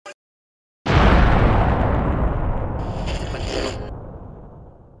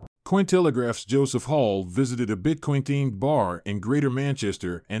Cointelegraph's Joseph Hall visited a Bitcoin-themed bar in Greater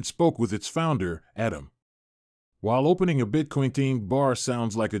Manchester and spoke with its founder, Adam. While opening a Bitcoin-themed bar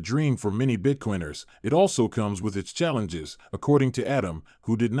sounds like a dream for many Bitcoiners, it also comes with its challenges, according to Adam,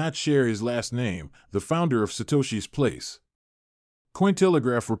 who did not share his last name, the founder of Satoshi's Place.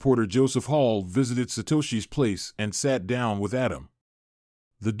 Cointelegraph reporter Joseph Hall visited Satoshi's Place and sat down with Adam.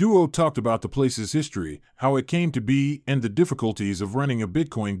 The duo talked about the place's history, how it came to be, and the difficulties of running a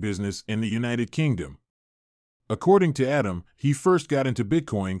Bitcoin business in the United Kingdom. According to Adam, he first got into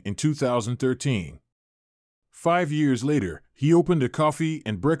Bitcoin in 2013. 5 years later, he opened a coffee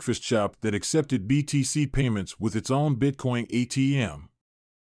and breakfast shop that accepted BTC payments with its own Bitcoin ATM.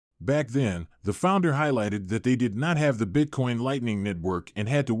 Back then, the founder highlighted that they did not have the Bitcoin Lightning Network and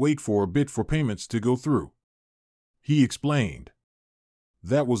had to wait for a bit for payments to go through. He explained.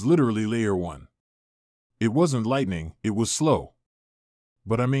 That was literally layer 1. It wasn't lightning, it was slow.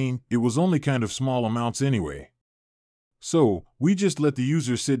 But I mean, it was only kind of small amounts anyway. So, we just let the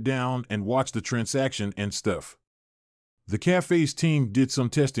user sit down and watch the transaction and stuff. The cafe's team did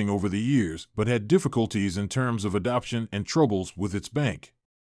some testing over the years, but had difficulties in terms of adoption and troubles with its bank.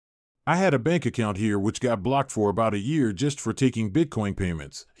 I had a bank account here which got blocked for about a year just for taking Bitcoin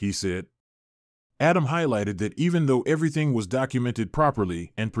payments, he said. Adam highlighted that even though everything was documented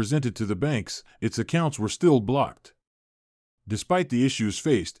properly and presented to the banks, its accounts were still blocked. Despite the issues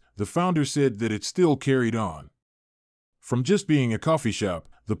faced, the founder said that it still carried on. From just being a coffee shop,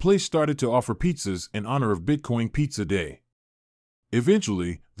 the place started to offer pizzas in honor of Bitcoin Pizza Day.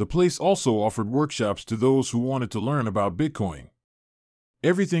 Eventually, the place also offered workshops to those who wanted to learn about Bitcoin.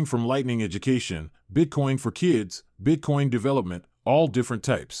 Everything from Lightning education, Bitcoin for kids, Bitcoin development, all different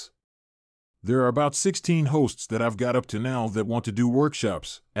types. There are about 16 hosts that I've got up to now that want to do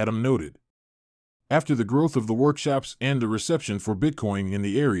workshops, Adam noted. After the growth of the workshops and the reception for Bitcoin in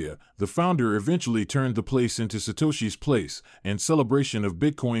the area, the founder eventually turned the place into Satoshi's Place, in celebration of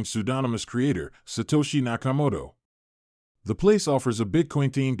Bitcoin's pseudonymous creator, Satoshi Nakamoto. The place offers a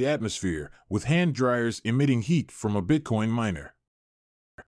Bitcoin-themed atmosphere, with hand dryers emitting heat from a Bitcoin miner.